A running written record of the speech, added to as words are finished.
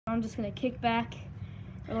I'm just gonna kick back,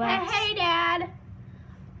 relax. Hey, Dad.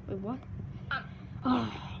 Wait, what?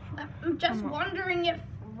 I'm just wondering if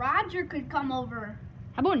Roger could come over.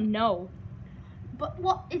 How about no? But,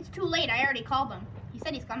 well, it's too late. I already called him. He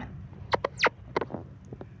said he's coming.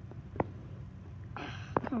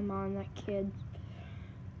 Come on, that kid.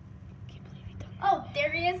 Can't believe he done that. Oh,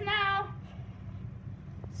 there he is now.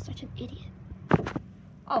 Such an idiot.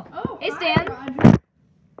 Oh, Oh, hey, hi, Stan. Roger.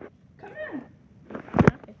 Come in.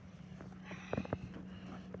 Okay.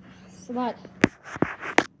 Slut.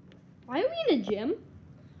 Why are we in a gym?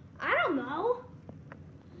 I don't know.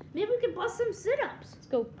 Maybe we could bust some sit-ups. Let's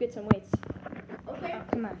go get some weights. Okay. Oh,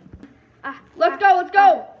 come on. Let's go.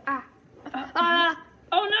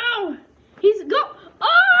 Oh no! He's go.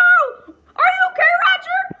 Oh! Are you okay,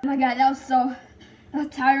 Roger? Oh my god, that was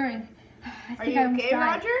tiring. Are you okay,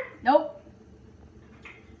 Roger? Nope.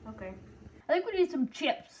 Okay. I think we need some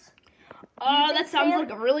chips. Oh, that sounds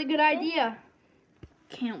like a really good idea.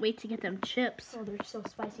 Can't wait to get them chips. Oh, they're so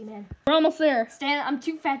spicy, man. We're almost there. Stan, I'm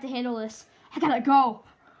too fat to handle this. I gotta go.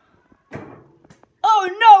 Oh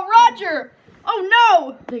no, Roger! Oh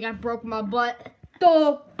no! I think I broke my butt.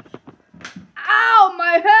 Ow,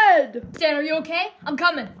 my head! Stan, are you okay? I'm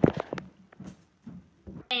coming.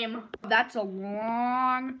 That's a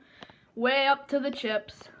long way up to the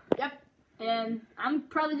chips. Yep. And I'm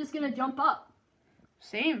probably just gonna jump up.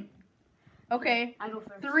 Same. Okay. I go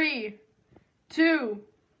first. 3, 2,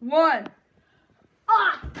 1.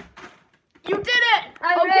 Ah! You did it!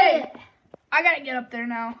 I made it. I gotta get up there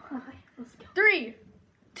now. Okay, let's go. 3,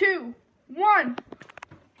 2, 1.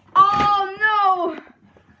 Oh no!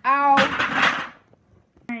 Ow.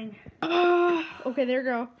 Okay, there you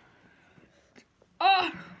go.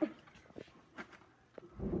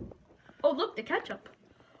 Oh, look, the ketchup.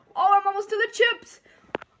 Oh, I'm almost to the chips.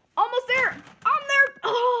 Almost there. I'm there.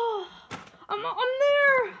 Oh, I'm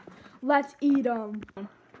there. Let's eat them.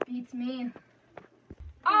 Beats me.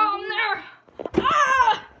 Oh, I'm there.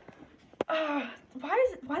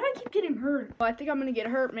 Why do I keep getting hurt? Oh, I think I'm gonna get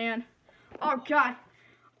hurt, man. Oh God.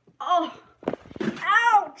 Oh,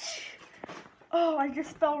 ouch. Oh, I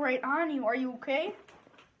just fell right on you. Are you okay?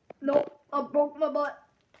 Nope, I broke my butt.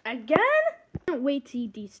 Again? I can't wait to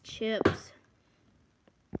eat these chips.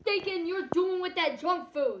 Thinking you're doing with that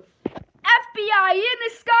junk food. FBI in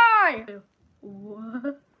the sky.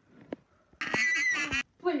 What?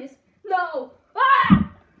 Please, no.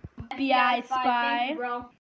 FBI spy. Thank you, bro.